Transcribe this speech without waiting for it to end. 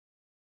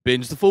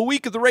Binge the full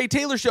week of The Ray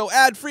Taylor Show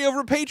ad-free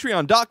over at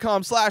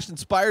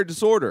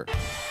patreon.com/inspireddisorder.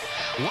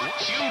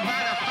 What you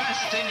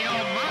manifest in your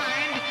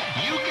mind,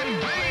 you can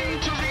bring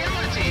to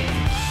reality.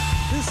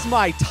 This is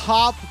my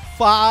top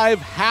 5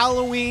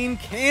 Halloween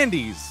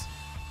candies.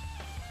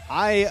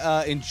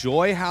 I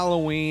enjoy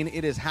Halloween.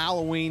 It is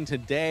Halloween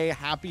today.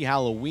 Happy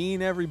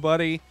Halloween,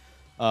 everybody.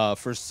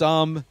 For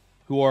some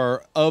who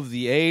are of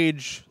the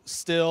age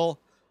still,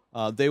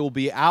 they will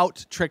be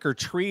out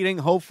trick-or-treating,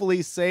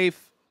 hopefully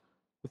safe,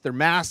 with their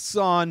masks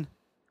on,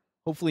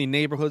 hopefully in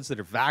neighborhoods that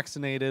are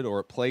vaccinated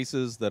or at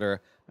places that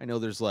are, I know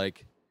there's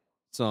like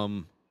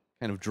some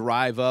kind of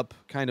drive-up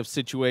kind of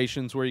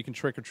situations where you can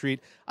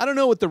trick-or-treat. I don't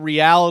know what the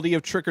reality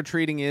of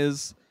trick-or-treating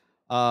is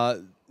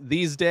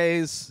these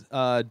days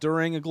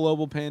during a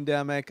global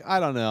pandemic. I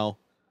don't know.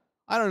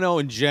 I don't know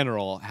in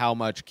general how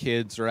much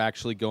kids are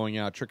actually going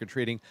out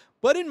trick-or-treating.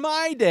 But in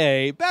my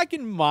day, back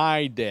in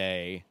my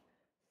day,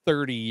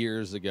 30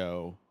 years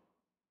ago,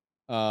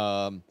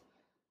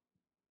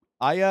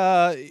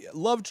 I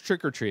loved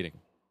trick-or-treating.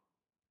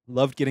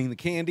 Loved getting the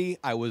candy.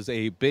 I was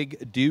a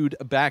big dude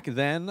back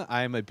then.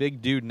 I'm a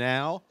big dude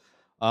now.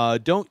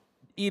 Don't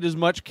eat as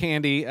much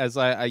candy as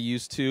I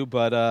used to,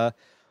 but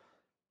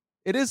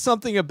it is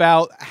something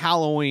about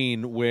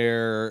Halloween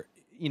where,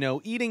 you know,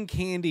 eating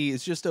candy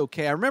is just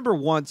okay. I remember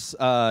once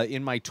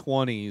in my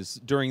 20s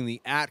during the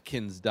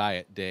Atkins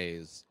diet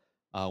days,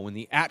 when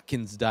the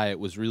Atkins diet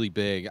was really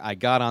big, I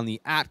got on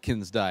the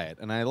Atkins diet,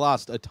 and I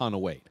lost a ton of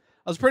weight.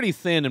 I was pretty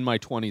thin in my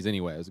 20s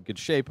anyway. I was in good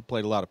shape. I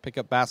played a lot of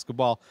pickup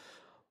basketball.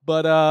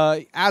 But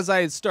as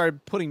I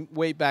started putting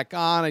weight back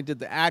on, I did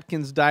the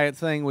Atkins diet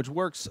thing, which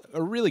works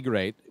really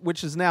great,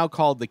 which is now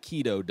called the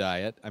keto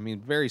diet. I mean,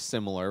 very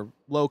similar.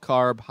 Low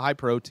carb, high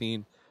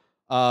protein.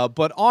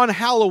 But on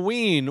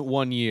Halloween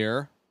one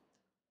year,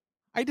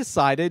 I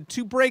decided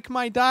to break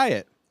my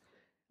diet.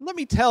 Let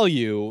me tell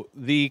you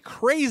the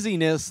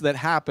craziness that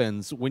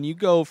happens when you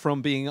go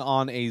from being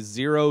on a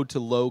 0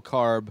 to low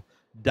carb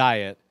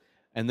diet.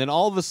 And then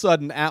all of a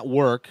sudden at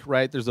work,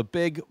 right, there's a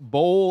big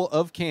bowl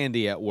of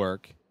candy at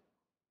work.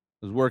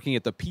 I was working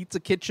at the pizza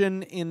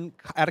kitchen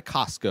at a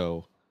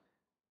Costco.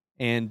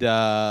 And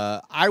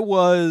I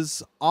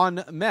was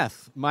on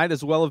meth. Might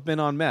as well have been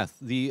on meth.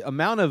 The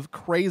amount of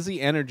crazy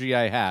energy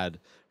I had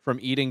from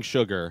eating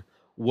sugar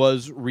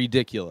was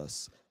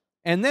ridiculous.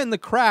 And then the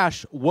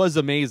crash was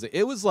amazing.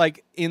 It was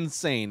like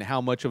insane how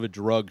much of a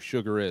drug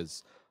sugar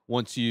is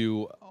once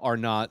you are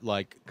not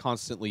like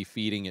constantly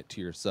feeding it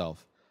to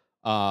yourself.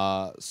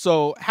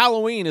 So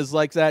Halloween is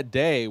like that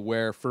day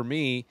where, for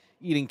me,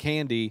 eating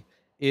candy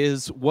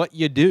is what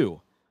you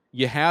do.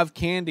 You have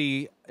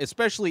candy,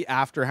 especially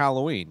after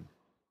Halloween.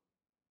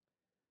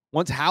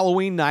 Once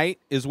Halloween night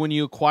is when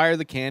you acquire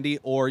the candy,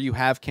 or you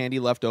have candy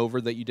left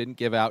over that you didn't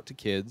give out to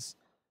kids.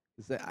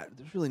 There's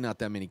really not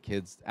that many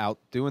kids out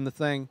doing the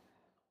thing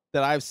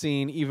that I've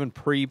seen, even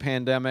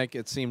pre-pandemic.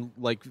 It seemed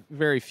like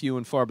very few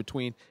and far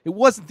between. It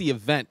wasn't the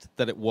event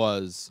that it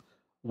was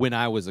when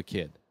I was a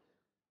kid.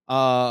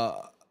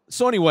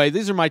 So anyway,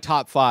 these are my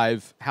top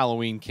 5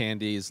 Halloween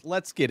candies.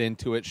 Let's get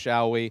into it,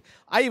 shall we?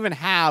 I'm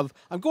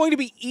going to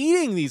be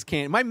eating these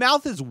candies. My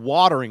mouth is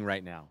watering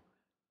right now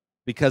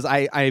because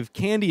I have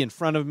candy in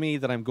front of me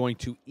that I'm going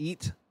to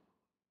eat.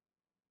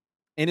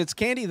 And it's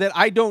candy that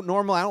I don't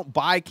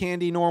buy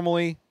candy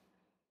normally.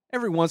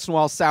 Every once in a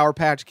while, Sour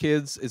Patch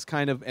Kids is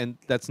and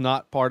that's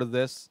not part of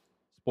this.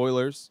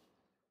 Spoilers.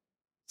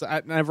 So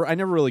I never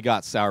really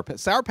got Sour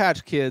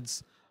Patch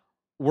Kids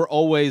were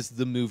always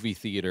the movie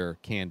theater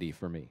candy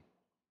for me.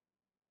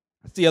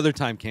 That's the other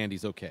time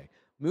candy's okay.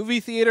 Movie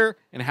theater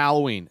and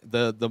Halloween,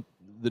 the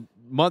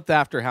month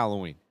after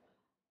Halloween,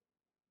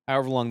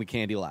 however long the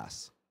candy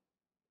lasts.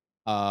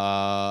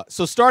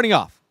 So starting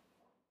off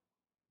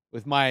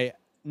with my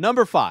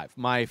number 5,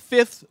 my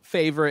 5th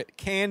favorite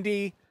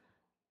candy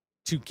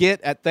to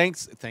get at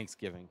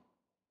Thanksgiving.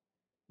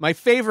 My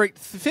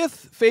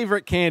 5th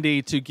favorite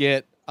candy to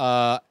get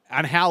on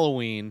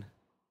Halloween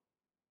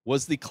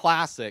was the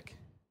classic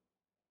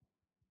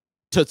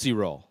Tootsie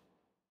Roll.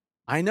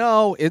 I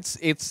know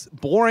it's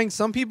boring.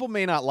 Some people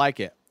may not like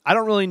it. I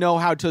don't really know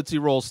how Tootsie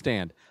Rolls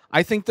stand.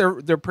 I think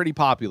they're pretty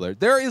popular.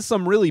 There is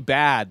some really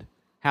bad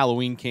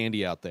Halloween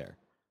candy out there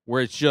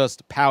where it's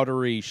just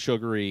powdery,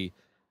 sugary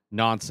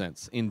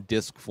nonsense in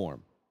disc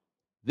form.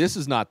 This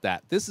is not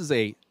that. This is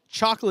a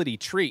chocolatey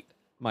treat,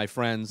 my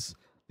friends,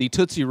 the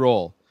Tootsie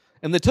Roll.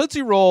 And the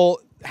Tootsie Roll,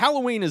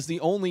 Halloween is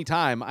the only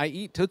time I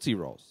eat Tootsie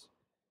Rolls.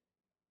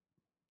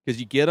 Because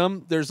you get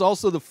them. There's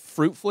also the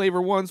fruit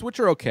flavor ones,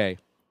 which are okay.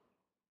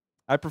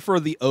 I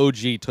prefer the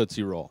OG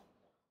Tootsie Roll.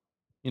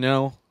 You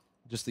know,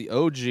 just the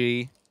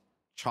OG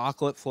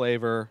chocolate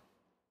flavor.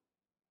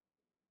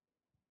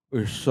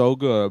 It's so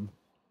good.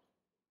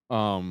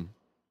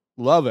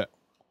 Love it.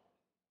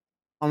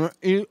 I'm going to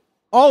eat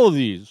all of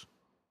these.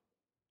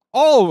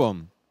 All of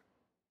them.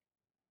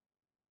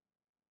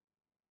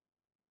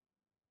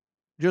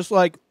 Just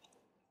like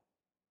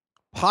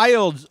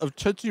piles of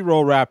Tootsie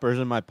Roll wrappers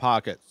in my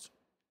pockets.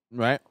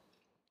 Right?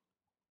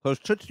 Those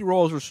Tootsie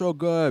Rolls are so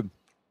good.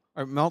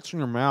 It melts in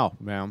your mouth,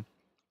 man.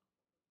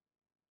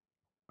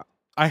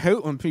 I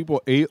hate when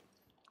people eat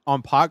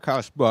on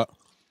podcasts, but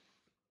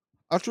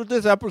that's what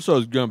this episode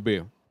is going to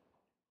be.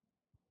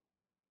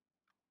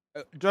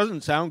 It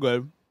doesn't sound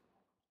good.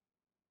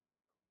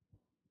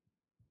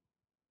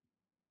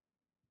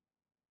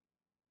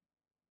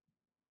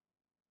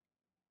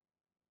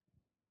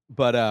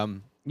 But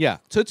yeah,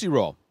 Tootsie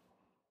Roll.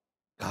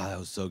 God, that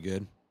was so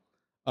good.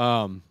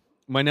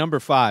 My number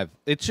 5.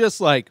 It's just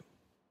like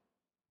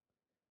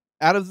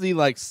out of the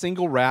like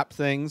single wrap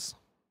things,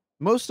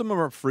 most of them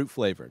are fruit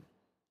flavored.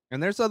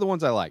 And there's other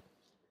ones I like.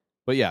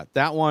 But yeah,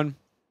 that one,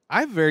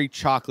 I'm very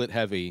chocolate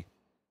heavy.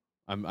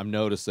 I'm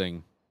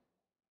noticing,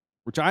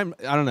 which I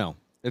don't know.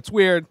 It's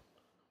weird.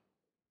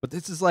 But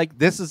this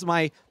is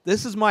my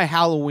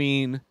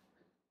Halloween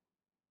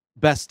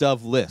best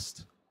of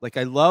list. Like,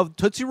 I love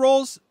Tootsie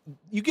Rolls.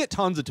 You get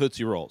tons of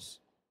Tootsie Rolls,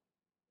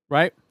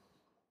 right?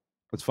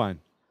 That's fine.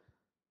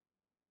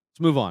 Let's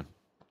move on.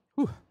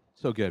 Whew,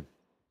 so good.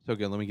 So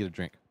good. Let me get a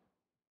drink.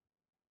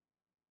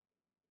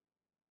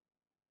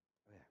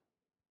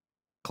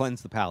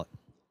 Cleanse the palate.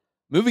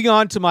 Moving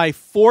on to my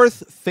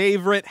 4th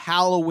favorite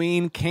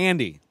Halloween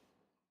candy.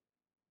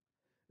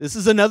 This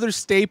is another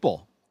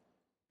staple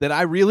that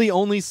I really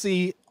only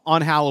see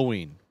on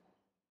Halloween.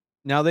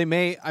 Now they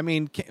may, I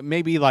mean,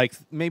 maybe like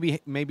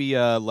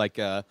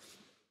a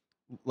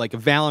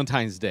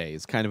Valentine's Day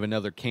is kind of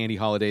another candy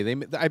holiday.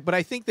 But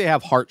I think they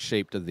have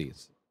heart-shaped of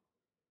these.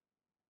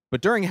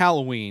 But during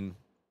Halloween,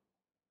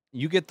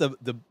 you get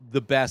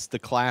the best, the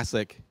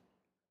classic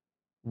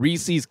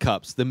Reese's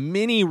Cups, the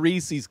mini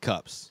Reese's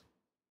Cups.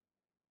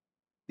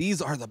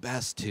 These are the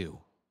best too,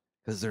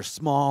 because they're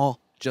small,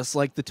 just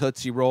like the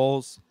Tootsie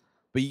Rolls.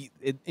 But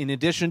in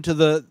addition to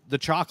the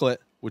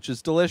chocolate, which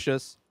is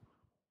delicious,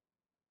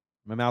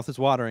 my mouth is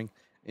watering.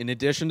 In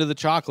addition to the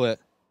chocolate,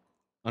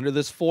 under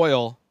this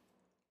foil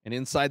and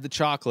inside the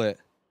chocolate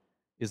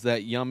is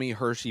that yummy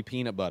Hershey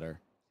peanut butter.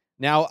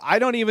 Now, I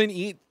don't even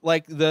eat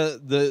like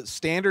the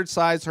standard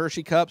size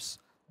Hershey cups.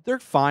 They're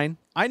fine.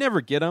 I never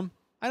get them.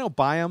 I don't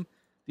buy them.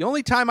 The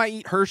only time I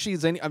eat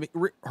Hershey's,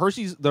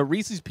 Hershey's, the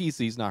Reese's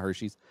Pieces, not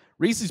Hershey's,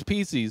 Reese's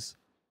Pieces,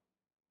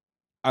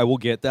 I will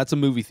get. That's a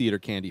movie theater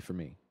candy for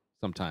me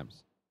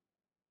sometimes.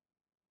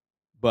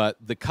 But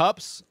the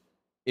cups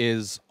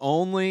is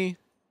only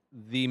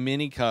the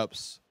mini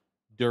cups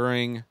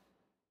during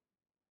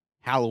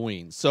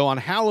Halloween. So on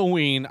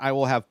Halloween, I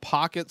will have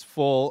pockets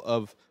full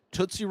of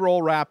Tootsie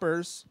Roll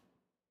wrappers,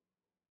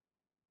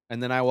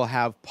 and then I will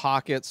have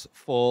pockets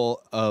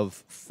full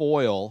of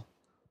foil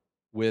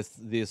with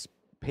this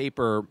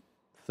paper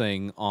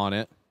thing on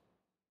it,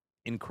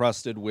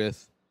 encrusted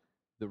with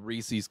the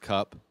Reese's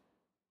cup.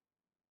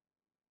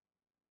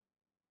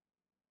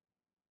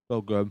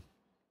 So good.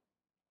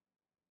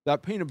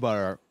 That peanut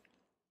butter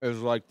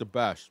is like the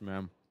best,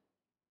 man.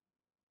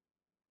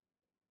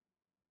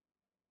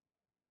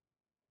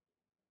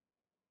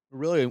 It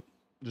really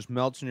just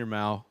melts in your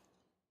mouth.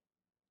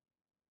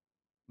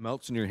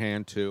 Melts in your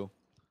hand too.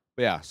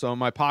 But yeah, so in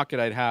my pocket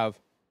I'd have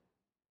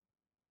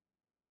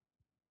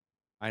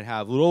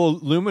little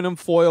aluminum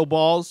foil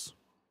balls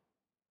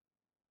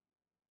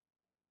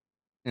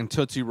and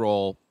Tootsie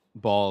Roll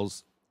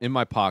balls in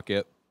my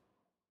pocket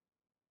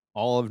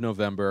all of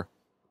November.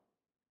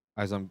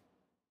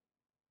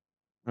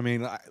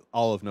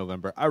 All of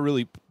November. I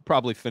really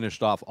probably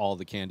finished off all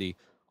the candy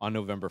on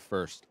November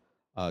 1st,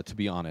 to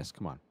be honest.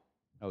 Come on.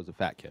 I was a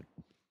fat kid.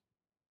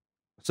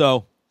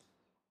 So,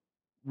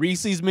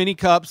 Reese's Mini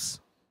Cups,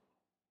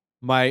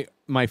 my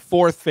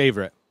 4th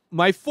favorite.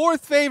 My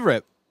 4th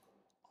favorite.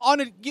 On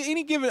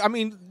any given,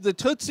 the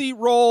Tootsie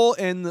Roll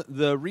and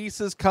the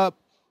Reese's Cup,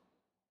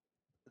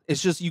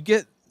 it's just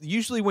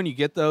usually when you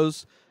get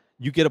those,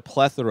 you get a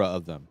plethora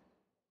of them.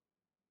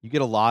 You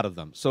get a lot of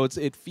them. So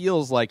it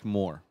feels like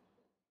more.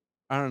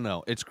 I don't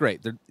know. It's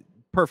great. They're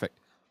perfect.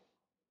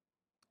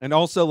 And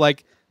also,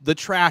 like, the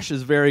trash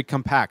is very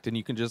compact, and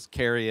you can just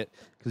carry it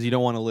because you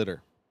don't want to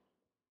litter.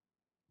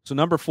 So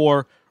number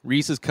 4,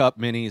 Reese's Cup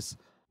Minis.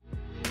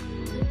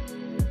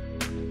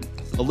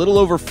 A little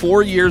over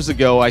 4 years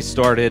ago, I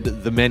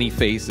started The Many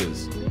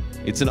Faces.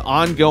 It's an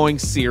ongoing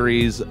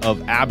series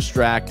of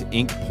abstract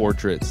ink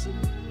portraits.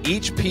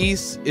 Each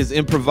piece is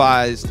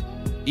improvised.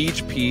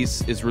 Each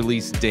piece is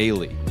released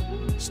daily.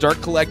 Start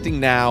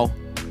collecting now.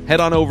 Head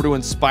on over to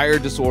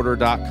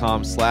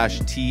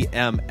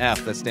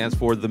inspireddisorder.com/TMF. That stands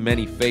for The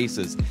Many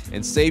Faces.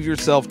 And save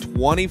yourself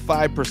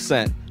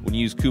 25% when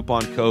you use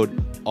coupon code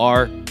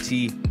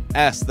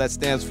RTS. That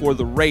stands for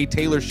The Ray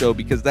Taylor Show,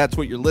 because that's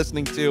what you're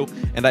listening to,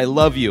 and I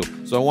love you.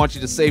 So I want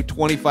you to save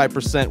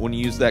 25% when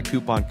you use that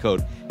coupon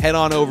code. Head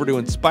on over to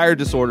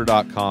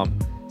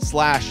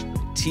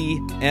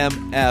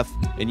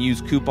inspireddisorder.com/TMF and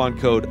use coupon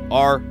code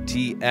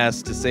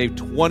RTS to save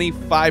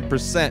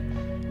 25%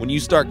 when you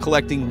start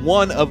collecting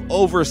one of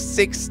over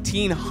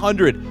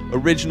 1,600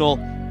 original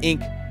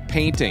ink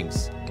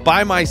paintings.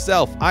 By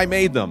myself, I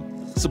made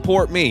them.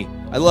 Support me.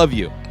 I love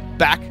you.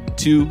 Back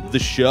to the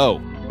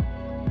show.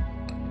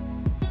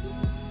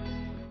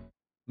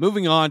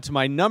 Moving on to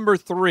my number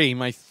 3,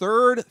 my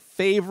 3rd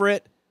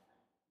favorite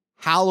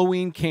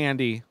Halloween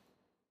candy.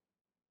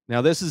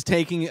 Now, this is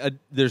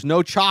there's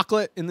no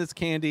chocolate in this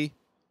candy,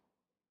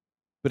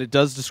 but it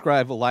does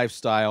describe a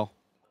lifestyle.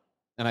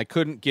 And I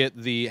couldn't get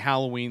the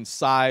Halloween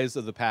size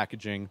of the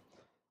packaging,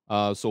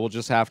 so we'll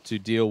just have to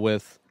deal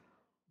with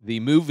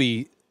the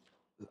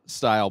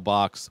movie-style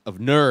box of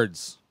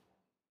Nerds.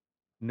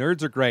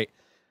 Nerds are great.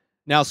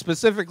 Now,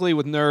 specifically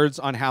with Nerds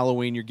on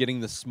Halloween, you're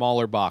getting the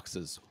smaller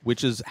boxes,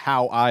 which is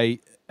how I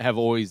have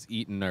always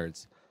eaten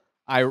Nerds.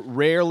 I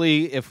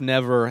rarely, if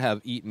never,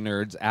 have eaten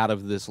Nerds out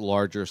of this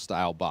larger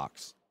style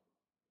box.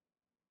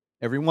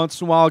 Every once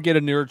in a while, I'll get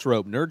a Nerds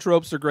rope. Nerds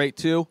ropes are great,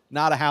 too.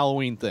 Not a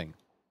Halloween thing.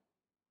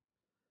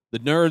 The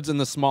Nerds in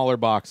the smaller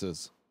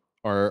boxes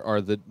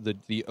are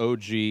the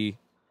OG,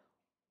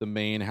 the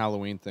main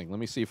Halloween thing. Let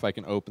me see if I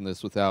can open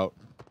this without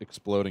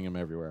exploding them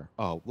everywhere.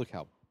 Oh, look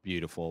how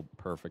beautiful,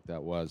 perfect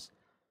that was.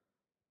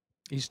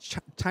 These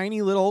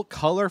tiny little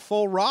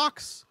colorful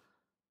rocks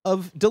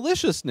of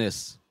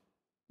deliciousness.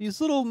 These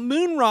little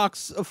moon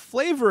rocks of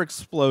flavor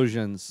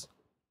explosions.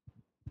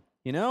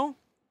 You know?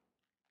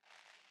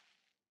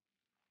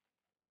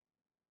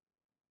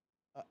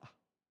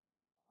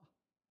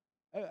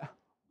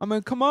 I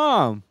mean, come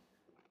on.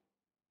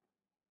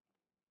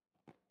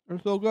 They're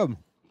so good.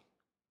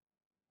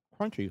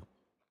 Crunchy.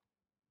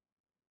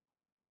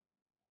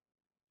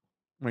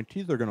 My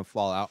teeth are going to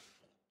fall out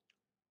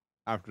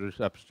after this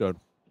episode.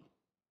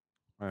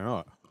 I know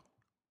it.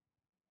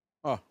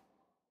 Oh.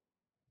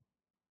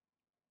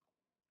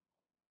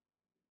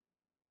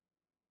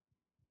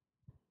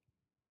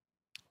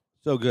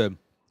 So good.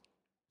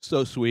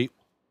 So sweet.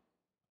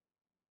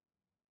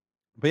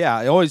 But yeah,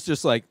 I always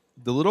just like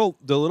the little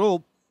they're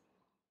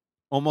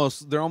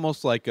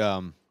almost like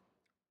they're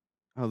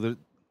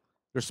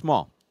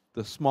small.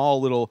 The small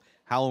little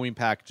Halloween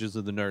packages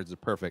of the Nerds are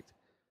perfect.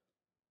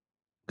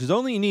 Because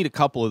only you need a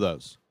couple of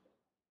those.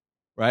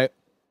 Right?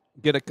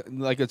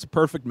 It's a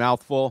perfect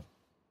mouthful.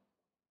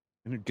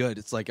 And they're good.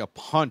 It's like a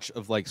punch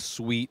of like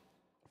sweet,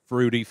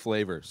 fruity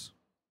flavors.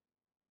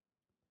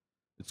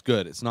 It's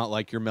good. It's not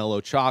like your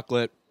mellow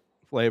chocolate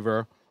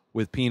flavor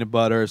with peanut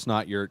butter. It's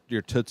not your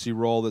Tootsie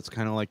Roll that's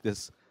kind of like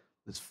this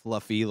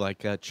fluffy,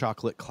 like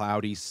chocolate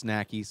cloudy,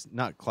 snacky,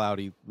 not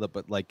cloudy,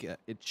 but like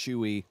it's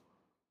chewy.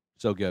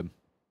 So good.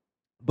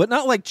 But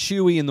not like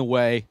chewy in the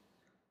way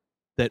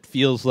that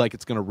feels like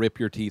it's going to rip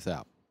your teeth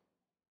out.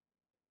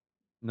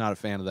 Not a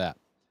fan of that.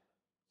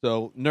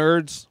 So,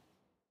 Nerds,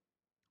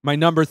 my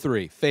number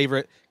 3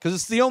 favorite, because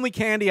it's the only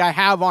candy I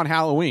have on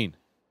Halloween.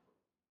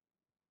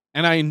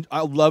 And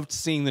I loved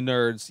seeing the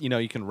Nerds. You know,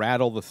 you can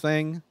rattle the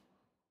thing.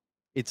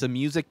 It's a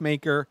music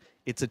maker.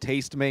 It's a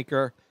taste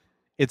maker.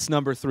 It's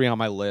number 3 on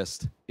my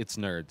list. It's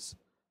Nerds.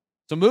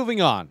 So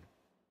moving on.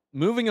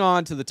 Moving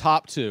on to the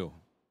top 2.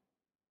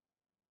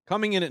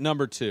 Coming in at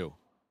number 2.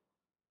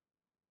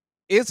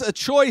 It's a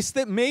choice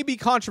that may be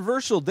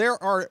controversial.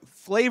 There are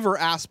flavor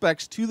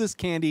aspects to this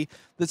candy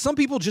that some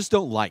people just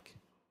don't like.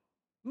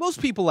 Most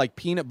people like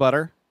peanut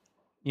butter.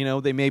 You know,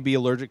 they may be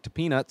allergic to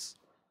peanuts.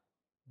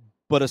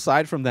 But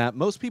aside from that,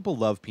 most people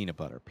love peanut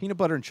butter. Peanut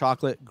butter and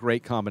chocolate,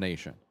 great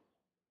combination.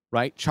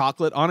 Right?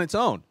 Chocolate on its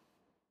own.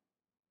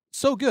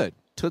 So good.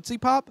 Tootsie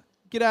Pop?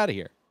 Get out of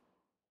here.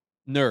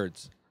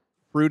 Nerds.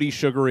 Fruity,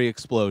 sugary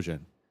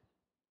explosion.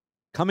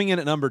 Coming in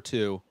at number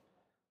 2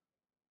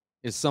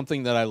 is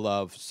something that I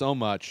love so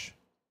much,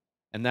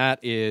 and that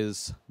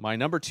is my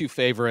number 2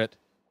 favorite,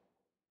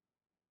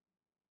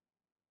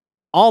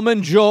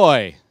 Almond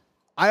Joy.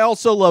 I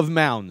also love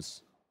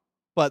Mounds,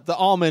 but the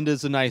almond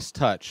is a nice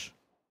touch.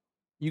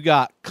 You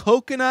got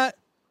coconut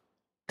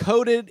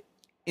coated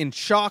in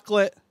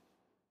chocolate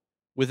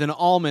with an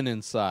almond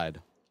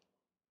inside.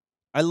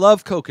 I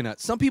love coconut.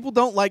 Some people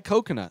don't like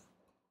coconut,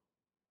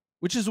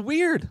 which is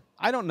weird.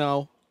 I don't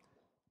know.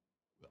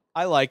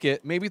 I like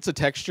it. Maybe it's a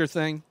texture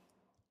thing.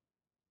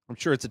 I'm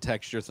sure it's a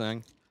texture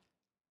thing.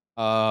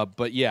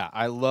 But yeah,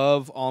 I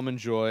love Almond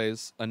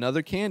Joys.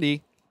 Another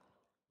candy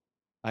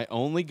I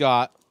only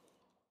got.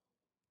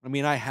 I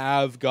mean, I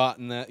have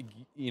gotten that,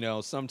 you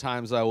know,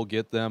 sometimes I will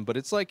get them, but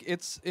it's like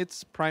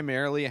it's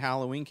primarily a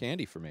Halloween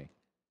candy for me.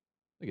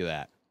 Look at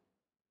that.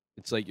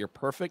 It's like your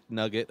perfect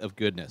nugget of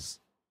goodness.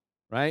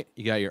 Right?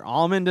 You got your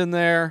almond in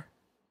there.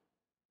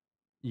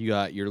 You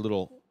got your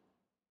little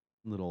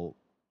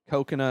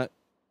coconut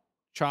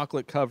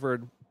chocolate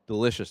covered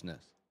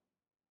deliciousness.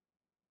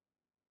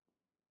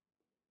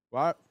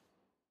 What?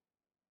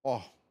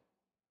 Oh,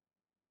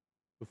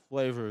 the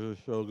flavor is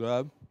so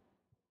good.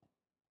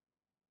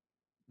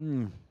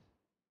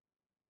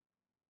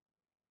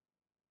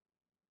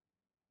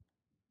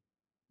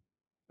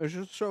 It's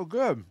just so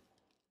good.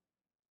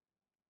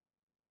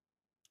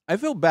 I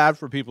feel bad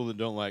for people that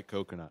don't like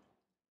coconut.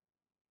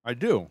 I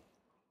do.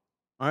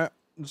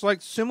 It's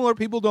like similar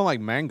people don't like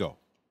mango.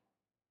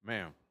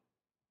 Man.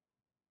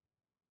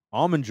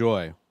 Almond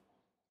Joy.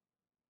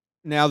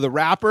 Now the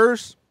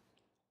wrappers,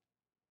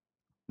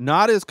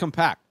 not as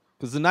compact.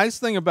 Because the nice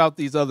thing about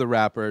these other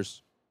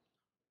wrappers,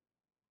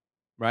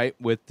 right,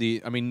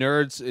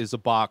 Nerds is a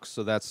box,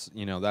 so that's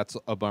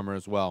a bummer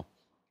as well.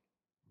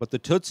 But the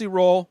Tootsie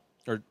Roll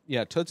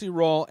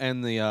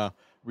and the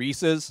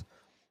Reese's,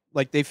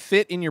 like they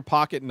fit in your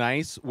pocket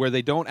nice where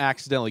they don't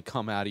accidentally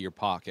come out of your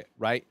pocket,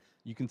 right?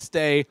 You can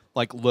stay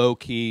like low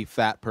key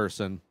fat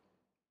person.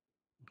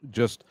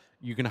 Just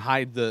you can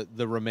hide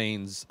the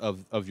remains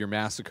of your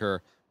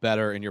massacre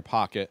better in your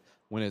pocket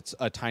when it's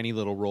a tiny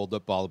little rolled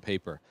up ball of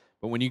paper.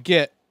 But when you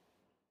get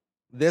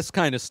this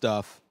kind of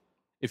stuff,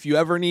 if you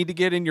ever need to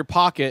get in your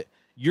pocket,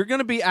 you're going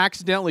to be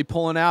accidentally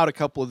pulling out a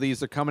couple of these.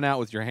 They're coming out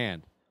with your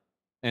hand.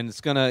 And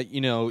it's going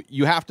to,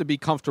 you have to be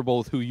comfortable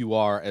with who you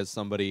are as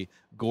somebody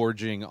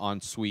gorging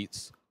on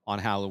sweets on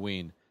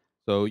Halloween.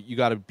 So you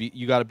got to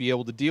be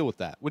able to deal with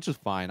that, which is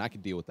fine. I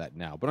can deal with that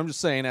now. But I'm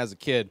just saying, as a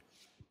kid,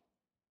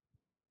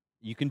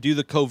 you can do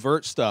the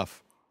covert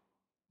stuff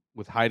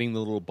with hiding the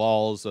little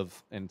balls and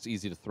it's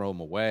easy to throw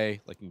them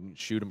away. Like you can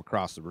shoot them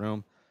across the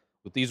room.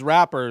 With these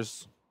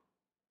wrappers,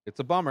 it's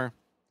a bummer.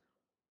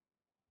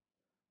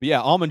 But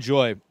yeah, Almond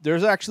Joy.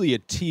 There's actually a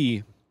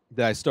tea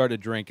that I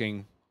started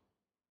drinking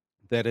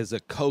that is a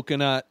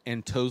coconut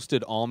and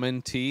toasted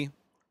almond tea.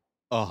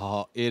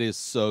 Oh, it is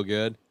so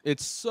good.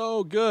 It's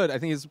so good. I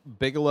think it's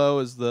Bigelow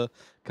is the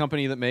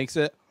company that makes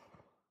it.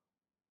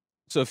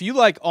 So if you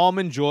like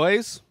Almond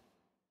Joys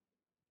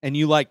and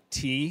you like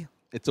tea,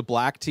 it's a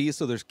black tea,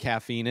 so there's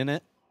caffeine in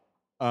it.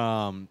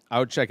 I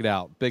would check it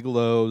out.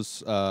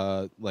 Bigelow's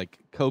like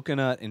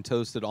coconut and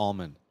toasted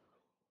almond.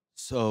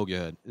 So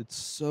good. It's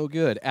so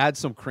good. Add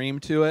some cream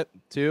to it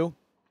too.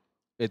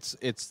 It's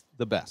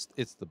the best.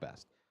 It's the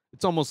best.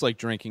 It's almost like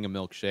drinking a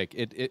milkshake.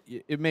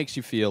 It makes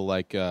you feel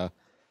like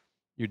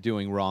you're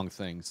doing wrong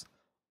things.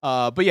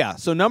 But yeah,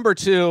 so number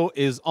 2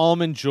 is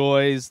Almond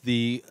Joys,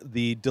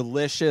 the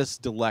delicious,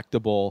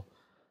 delectable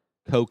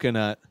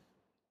coconut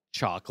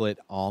chocolate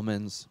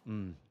almonds.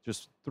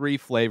 Just 3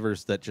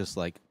 flavors that just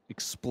like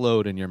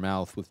explode in your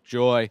mouth with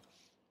joy.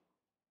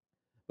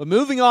 But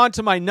moving on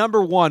to my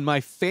number 1, my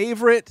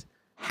favorite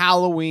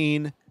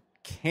Halloween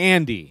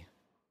candy.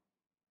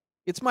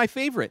 It's my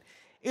favorite.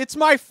 It's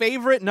my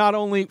favorite not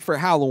only for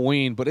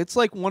Halloween, but it's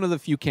like one of the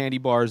few candy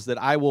bars that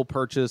I will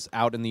purchase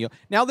out in the...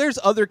 Now, there's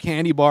other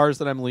candy bars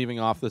that I'm leaving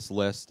off this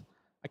list.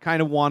 I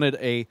kind of wanted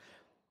a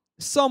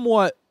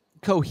somewhat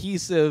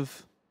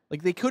cohesive...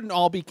 Like, they couldn't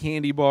all be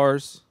candy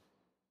bars,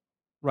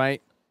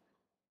 right?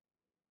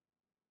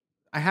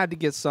 I had to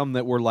get some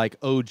that were like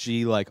OG,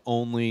 like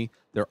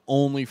they're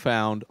only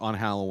found on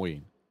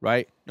Halloween,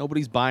 right?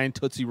 Nobody's buying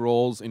Tootsie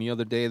Rolls any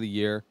other day of the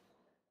year.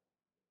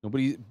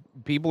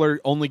 People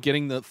are only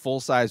getting the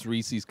full-size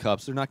Reese's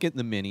cups. They're not getting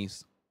the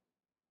minis.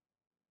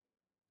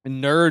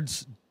 And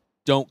nerds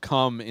don't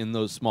come in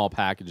those small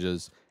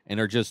packages and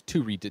are just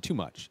too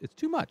much. It's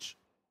too much.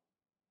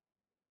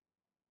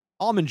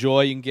 Almond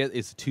Joy you can get,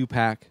 it's a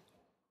 2-pack.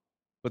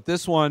 But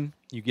this one,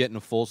 you get in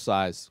a full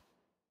size.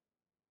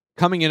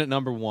 Coming in at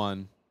number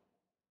 1,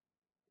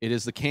 it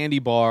is the candy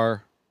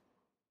bar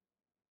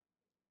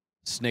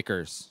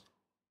Snickers.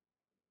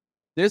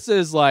 This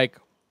is like,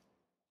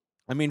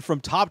 I mean, from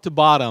top to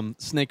bottom,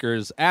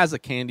 Snickers as a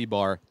candy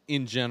bar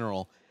in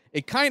general,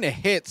 it kind of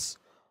hits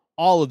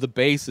all of the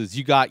bases.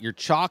 You got your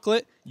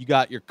chocolate, you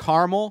got your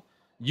caramel,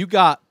 you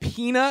got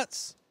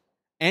peanuts,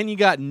 and you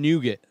got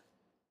nougat.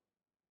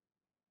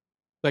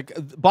 Like,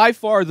 by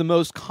far the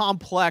most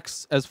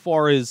complex as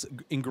far as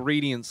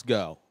ingredients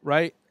go,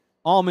 right?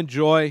 Almond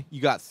Joy, you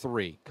got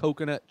 3.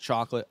 Coconut,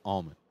 chocolate,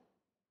 almond.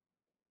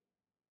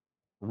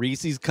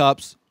 Reese's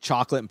Cups,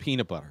 chocolate, and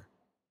peanut butter.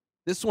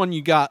 This one,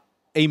 you got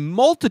a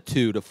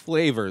multitude of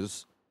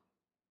flavors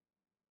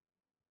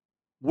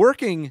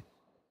working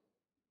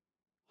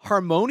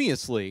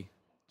harmoniously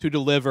to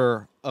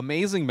deliver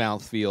amazing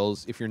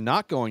mouthfeels. If you're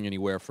not going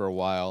anywhere for a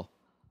while,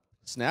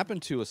 snap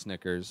into a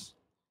Snickers.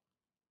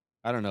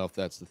 I don't know if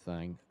that's the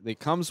thing.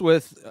 It comes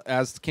with,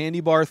 as the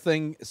candy bar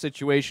thing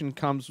situation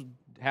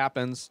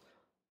happens,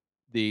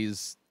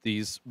 these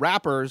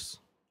wrappers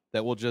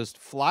that will just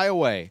fly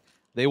away.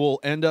 They will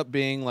end up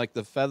being like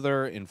the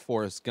feather in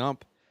Forrest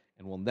Gump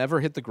and will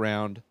never hit the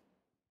ground.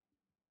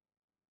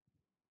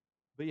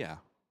 But yeah,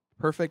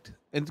 perfect.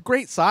 And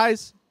great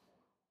size.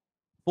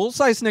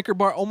 Full-size Snicker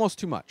bar, almost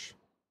too much.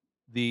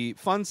 The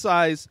fun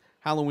size,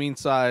 Halloween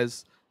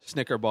size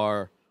Snicker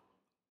bar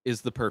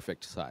is the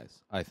perfect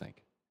size, I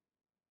think.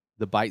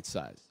 The bite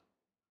size.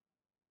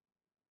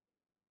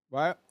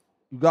 Right?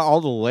 You got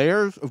all the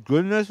layers of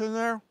goodness in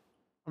there.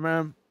 I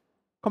mean,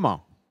 come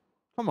on.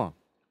 Come on.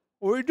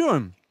 What are we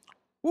doing?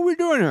 What are we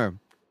doing here?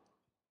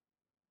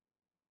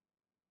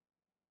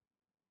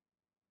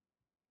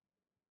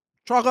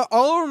 Chocolate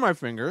all over my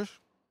fingers.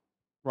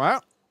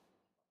 Right?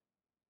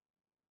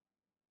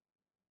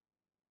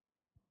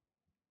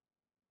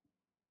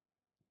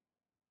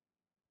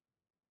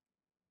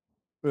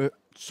 It's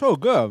so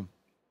good.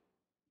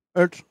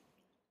 It's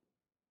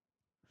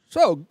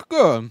so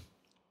good.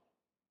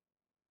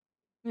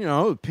 You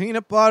know,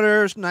 peanut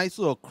butter's nice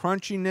little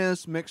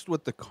crunchiness mixed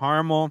with the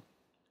caramel.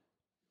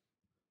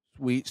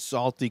 Sweet,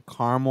 salty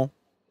caramel.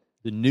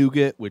 The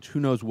nougat, which who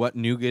knows what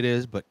nougat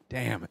is, but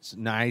damn, it's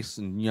nice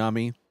and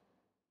yummy.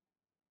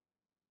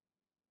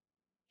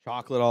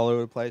 Chocolate all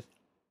over the place.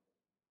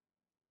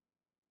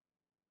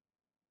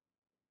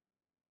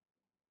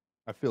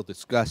 I feel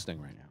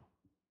disgusting right now.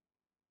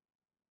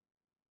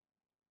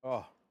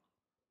 Oh.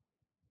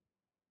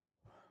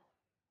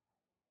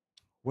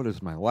 What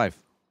is my life?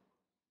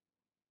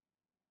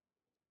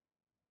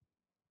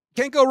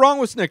 Can't go wrong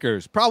with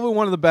Snickers. Probably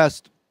one of the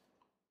best.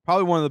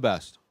 Probably one of the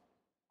best.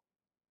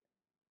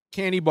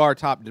 Candy bar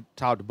top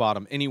to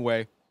bottom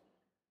anyway.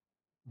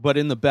 But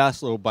in the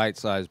best little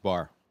bite-sized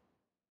bar.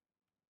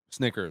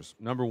 Snickers,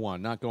 number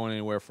one. Not going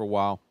anywhere for a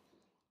while.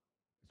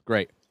 It's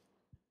great.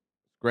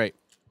 Great.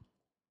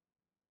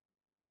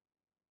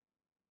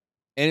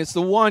 And it's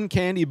the one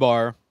candy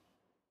bar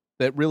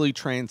that really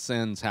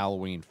transcends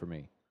Halloween for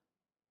me.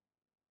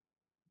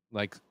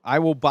 Like, I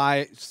will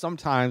buy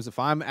sometimes if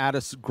I'm at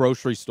a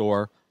grocery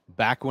store,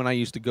 back when I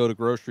used to go to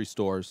grocery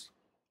stores,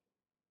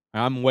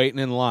 and I'm waiting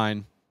in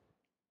line,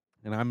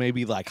 and I may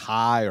be like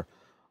high or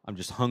I'm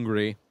just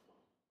hungry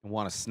and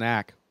want a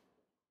snack.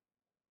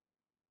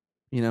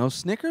 You know,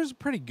 Snickers are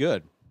pretty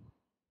good.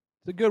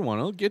 It's a good one.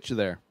 It'll get you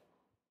there.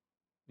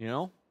 You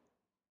know?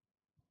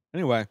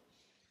 Anyway.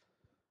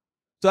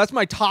 So that's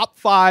my top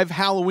 5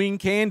 Halloween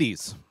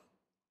candies.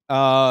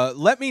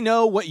 Let me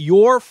know what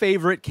your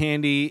favorite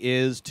candy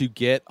is to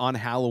get on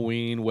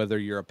Halloween, whether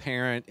you're a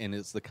parent and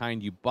it's the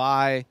kind you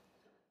buy.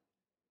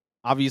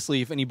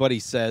 Obviously, if anybody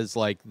says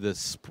like the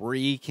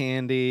spree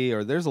candy,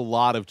 or there's a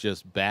lot of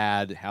just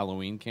bad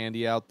Halloween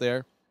candy out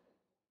there,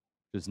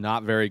 it's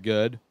not very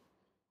good,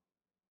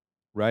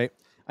 right?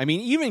 I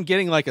mean, even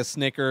getting like a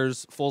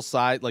Snickers full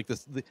size, like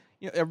this,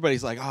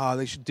 everybody's like, oh,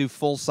 they should do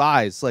full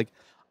size. Like,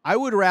 I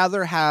would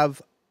rather have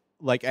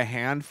like a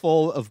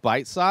handful of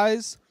bite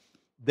size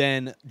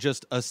than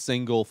just a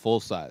single full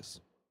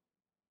size.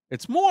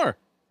 It's more.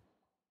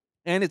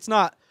 And it's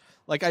not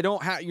like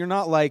you're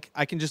not like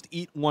I can just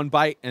eat one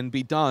bite and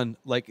be done.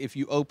 Like if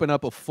you open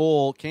up a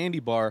full candy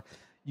bar,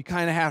 you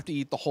kind of have to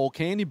eat the whole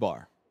candy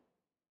bar.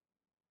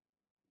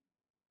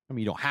 I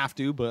mean, you don't have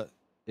to, but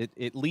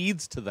it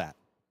leads to that.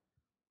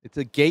 It's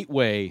a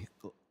gateway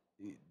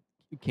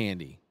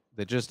candy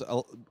that just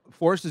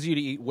forces you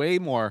to eat way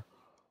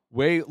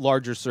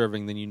larger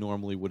serving than you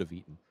normally would have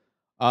eaten.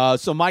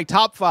 So my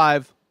top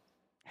 5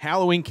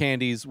 Halloween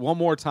candies, one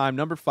more time.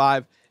 Number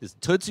 5 is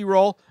Tootsie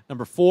Roll.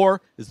 Number 4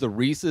 is the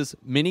Reese's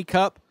Mini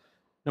Cup.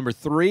 Number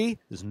 3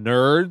 is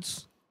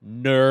Nerds.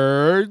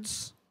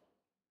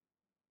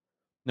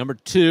 Number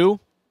 2,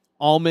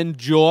 Almond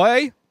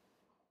Joy.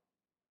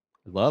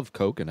 I love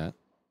coconut.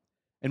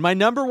 And my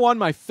number 1,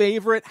 my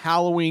favorite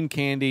Halloween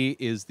candy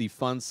is the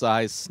fun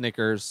size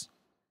Snickers.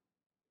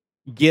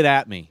 Get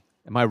at me.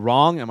 Am I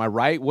wrong? Am I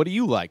right? What do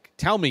you like?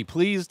 Tell me.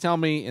 Please tell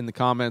me in the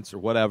comments or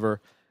whatever.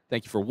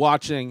 Thank you for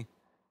watching,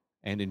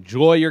 and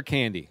enjoy your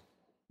candy.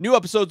 New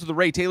episodes of The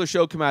Ray Taylor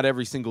Show come out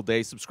every single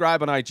day.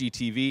 Subscribe on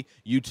IGTV,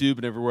 YouTube,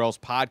 and everywhere else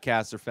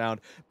podcasts are found.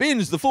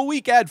 Binge the full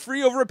week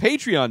ad-free over at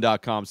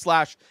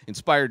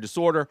patreon.com/Inspired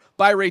Disorder.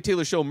 Buy Ray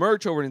Taylor Show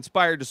merch over at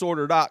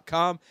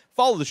inspireddisorder.com.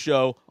 Follow the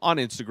show on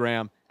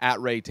Instagram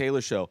at Ray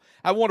Taylor Show.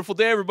 Have a wonderful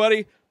day,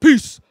 everybody.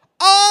 Peace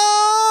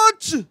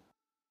out!